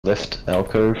left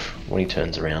alcove when he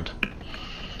turns around.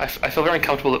 I feel very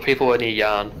uncomfortable that people are near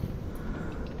Yarn.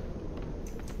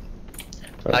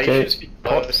 Okay,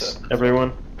 pops,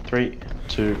 everyone. 3,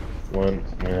 2, 1.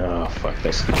 Oh fuck,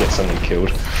 let's get something killed.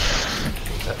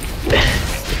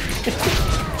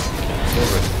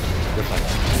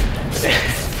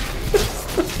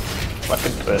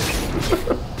 Fucking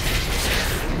bitch.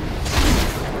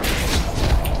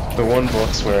 The one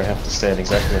box where I have to stand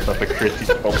exactly above a crit is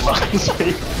behind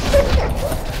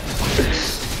me.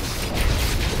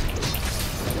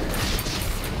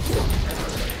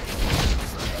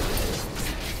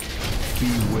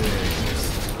 Beware.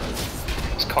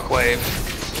 It's Cockwave.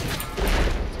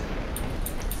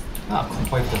 Ah,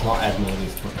 Cockwave does not add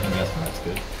abilities for anything else, that's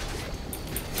good.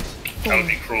 That would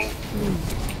be cruel.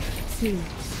 3, 2,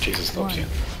 Jesus loves you.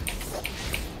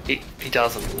 He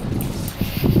doesn't.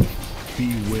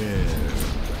 Beware.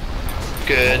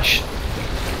 Gurge.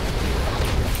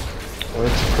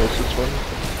 Where's the closest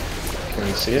one? Can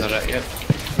you see it? Not out yet.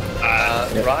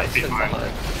 Yep. Right and Behind.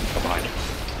 behind. Behind.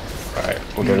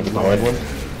 Alright, we'll go to the behind one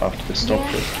after this stop.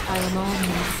 yes, I am on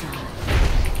your side.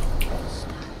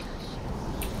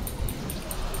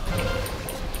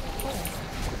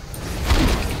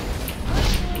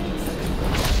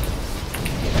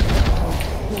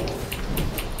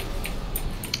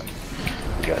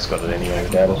 You guys got it anyway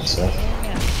without it, so.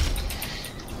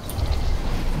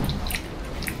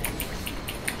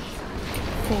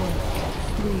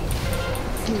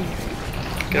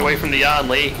 Get away from the Yarn,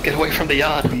 Lee. Get away from the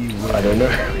Yarn. I don't know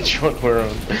which one we're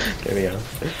on. There we are.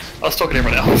 I was talking to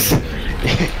everyone else.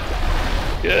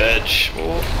 Gurge.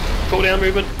 Or cool down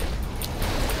movement.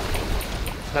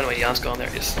 I don't know where Yarn's gone. There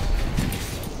it is.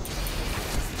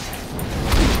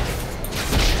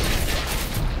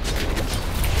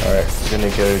 Alright, we're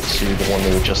gonna go to the one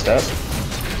we were just at.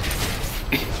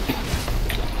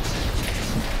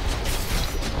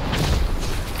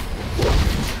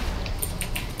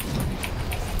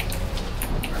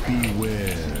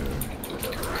 Beware.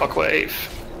 Cockwave.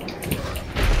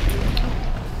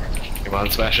 Come on,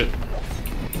 smash it.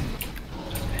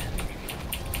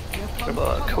 Come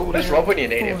on, cool Where's down. Rob when you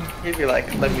need him? He'd be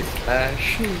like, let me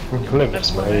smash. Let me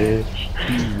smash.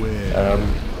 Beware.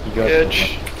 You guys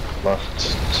Gurge. left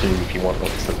to, if you want,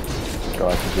 what's the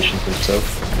guy positions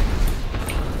himself.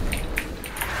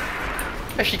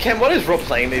 Actually, Ken, what is Rob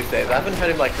playing these days? I haven't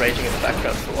heard him like raging in the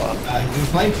background for a while. He's been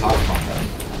playing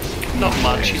Pathfinder. Not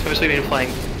much. He's mostly been playing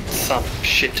some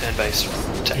shit turn-based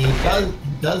He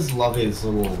does love his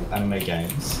little anime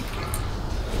games.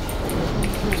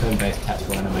 Turn-based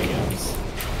tactical anime games.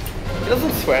 He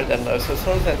doesn't swear at them though, so it's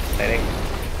not as entertaining.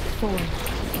 4,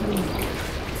 3,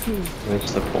 2,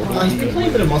 Where's the portal? He's been playing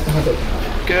a bit of Monster Hunter.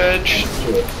 Gurge.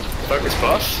 Focus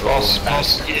boss? Boss.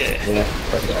 Yeah.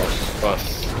 Yeah, right there.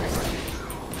 Boss.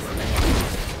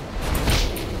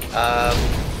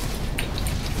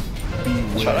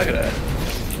 That's right, I gotta...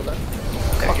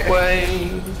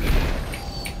 Cockwave.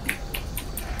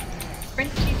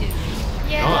 Sprinty do.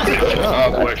 Nice.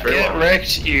 Oh, worked very Get well.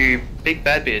 wrecked, you big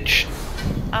bad bitch.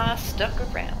 Stuck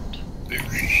around.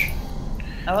 Boosh.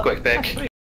 Oh, Quick back.